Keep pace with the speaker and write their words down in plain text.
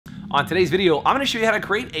On today's video, I'm going to show you how to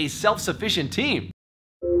create a self-sufficient team.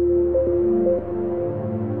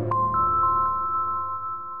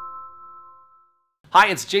 Hi,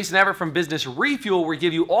 it's Jason Everett from Business Refuel, where we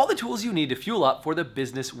give you all the tools you need to fuel up for the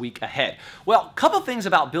business week ahead. Well, a couple things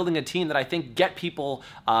about building a team that I think get people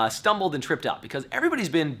stumbled and tripped up, because everybody's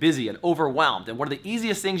been busy and overwhelmed, and one of the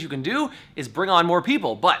easiest things you can do is bring on more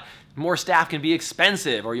people, but more staff can be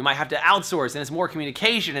expensive, or you might have to outsource, and it's more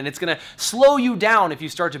communication, and it's going to slow you down if you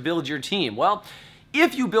start to build your team. Well,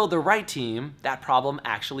 if you build the right team, that problem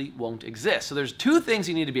actually won't exist. So there's two things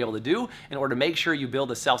you need to be able to do in order to make sure you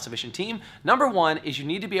build a self-sufficient team. Number one is you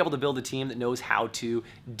need to be able to build a team that knows how to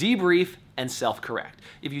debrief and self-correct.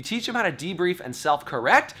 If you teach them how to debrief and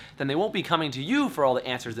self-correct, then they won't be coming to you for all the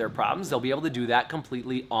answers to their problems. They'll be able to do that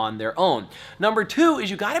completely on their own. Number two is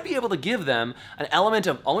you got to be able to give them an element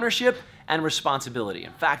of ownership and responsibility.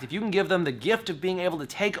 In fact, if you can give them the gift of being able to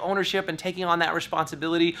take ownership and taking on that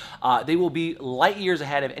responsibility, they will be light years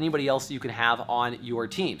ahead of anybody else you can have on your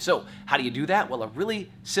team. So how do you do that? Well, a really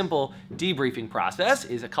simple debriefing process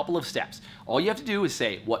is a couple of steps. All you have to do is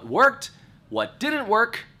say what worked, what didn't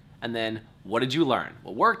work, and then what did you learn?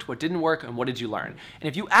 What worked, what didn't work, and what did you learn? And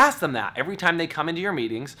if you ask them that every time they come into your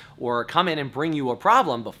meetings or come in and bring you a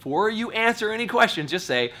problem, before you answer any questions, just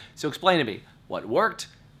say, so explain to me what worked,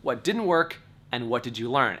 what didn't work, and what did you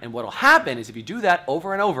learn? And what will happen is if you do that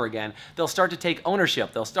over and over again, they'll start to take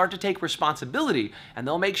ownership, they'll start to take responsibility, and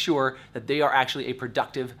they'll make sure that they are actually a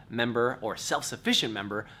productive member or self-sufficient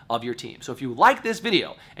member of your team. So if you like this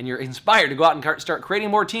video and you're inspired to go out and start creating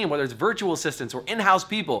more team, whether it's virtual assistants or in-house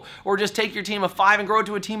people, or just take your team of 5 and grow it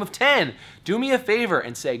to a team of 10, do me a favor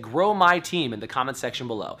and say, grow my team in the comment section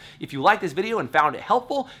below. If you like this video and found it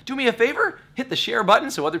helpful, do me a favor, hit the share button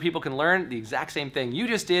so other people can learn the exact same thing you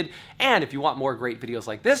just did. And if you want more great videos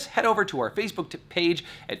like this, head over to our Facebook page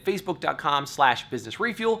at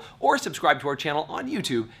facebook.com/businessrefuel or subscribe to our channel on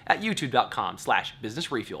YouTube at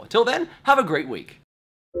youtube.com/businessrefuel. Until then, have a great week.